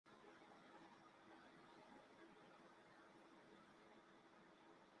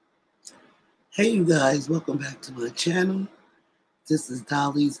Hey you guys, welcome back to my channel. This is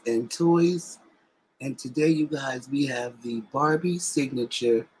Dollies and Toys, and today you guys we have the Barbie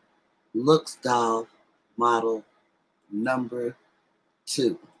Signature Looks doll model number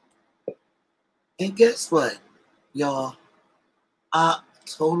 2. And guess what, y'all? I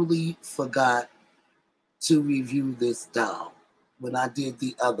totally forgot to review this doll when I did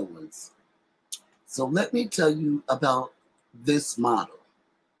the other ones. So let me tell you about this model.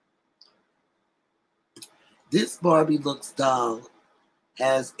 This Barbie Looks doll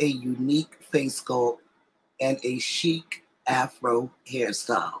has a unique face sculpt and a chic afro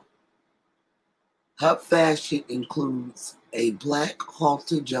hairstyle. Her fashion includes a black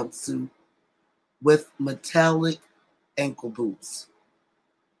halter jumpsuit with metallic ankle boots.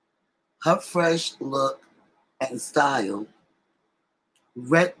 Her fresh look and style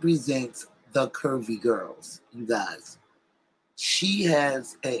represents the curvy girls, you guys. She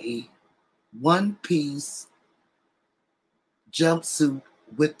has a one-piece jumpsuit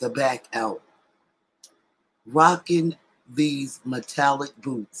with the back out, rocking these metallic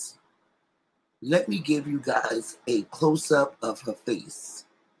boots. Let me give you guys a close-up of her face.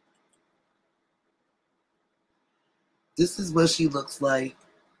 This is what she looks like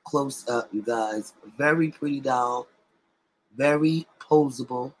close up, you guys. Very pretty doll, very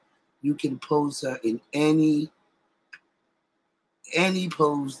posable. You can pose her in any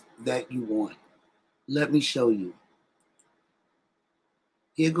pose that you want. Let me show you.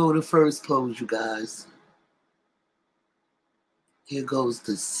 Here go the first pose, you guys. Here goes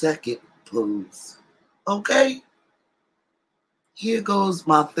the second pose. Okay. Here goes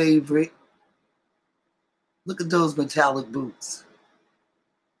my favorite. Look at those metallic boots.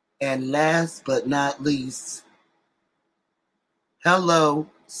 And last but not least, hello,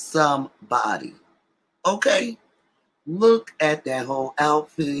 somebody. Okay. Look at that whole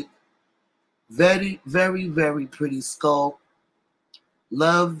outfit. Very, very, very pretty sculpt.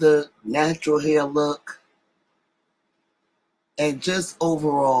 Love the natural hair look. And just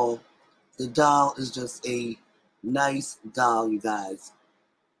overall, the doll is just a nice doll, you guys.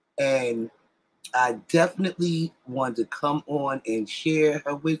 And I definitely want to come on and share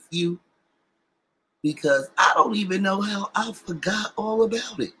her with you because I don't even know how I forgot all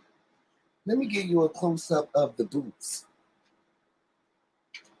about it. Let me give you a close-up of the boots.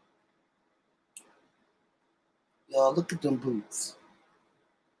 Y'all, look at them boots.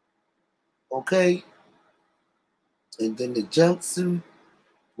 Okay? And then the jumpsuit.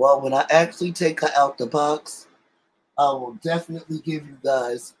 Well, when I actually take her out the box, I will definitely give you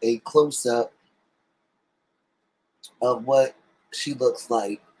guys a close-up of what she looks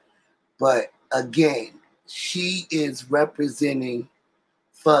like. But again, she is representing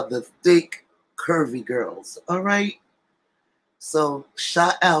for the thick, curvy girls. All right? So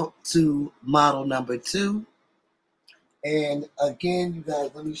shout out to model number 2. And again, you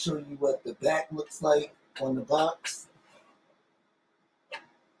guys, let me show you what the back looks like on the box.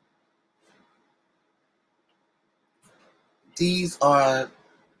 These are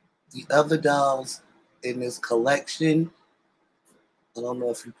the other dolls in this collection. I don't know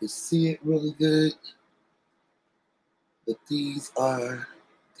if you can see it really good, but these are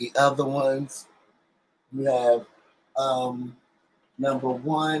the other ones. You have number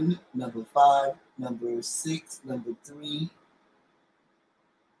 1, number 5, number 6, number 3,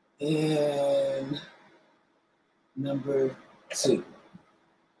 and number 2.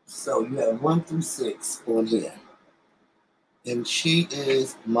 So you have 1 through 6 on here. And she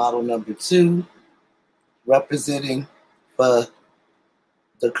is model number 2, representing for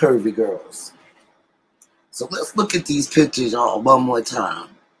the curvy girls. So let's look at these pictures all one more time.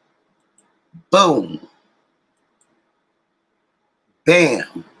 Boom.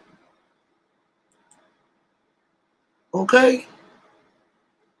 Bam. Okay?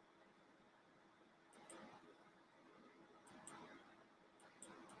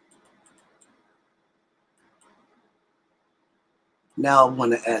 Now I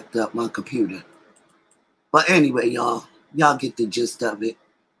want to act up my computer. But anyway, y'all get the gist of it.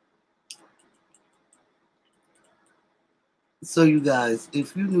 So you guys,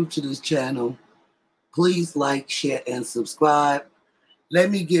 if you're new to this channel, please like, share, and subscribe. Let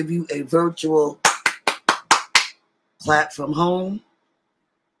me give you a virtual clap from home.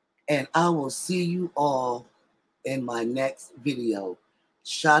 And I will see you all in my next video.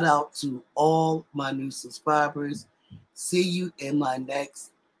 Shout out to all my new subscribers. See you in my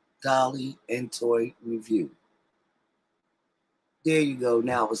next Dolly and Toy review. There you go.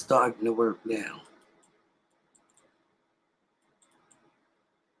 Now it's starting to work now.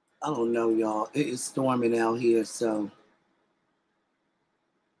 I don't know, y'all. It is storming out here, so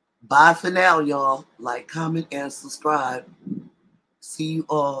Bye for now, y'all. Like, comment, and subscribe. See you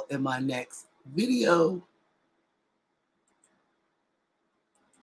all in my next video.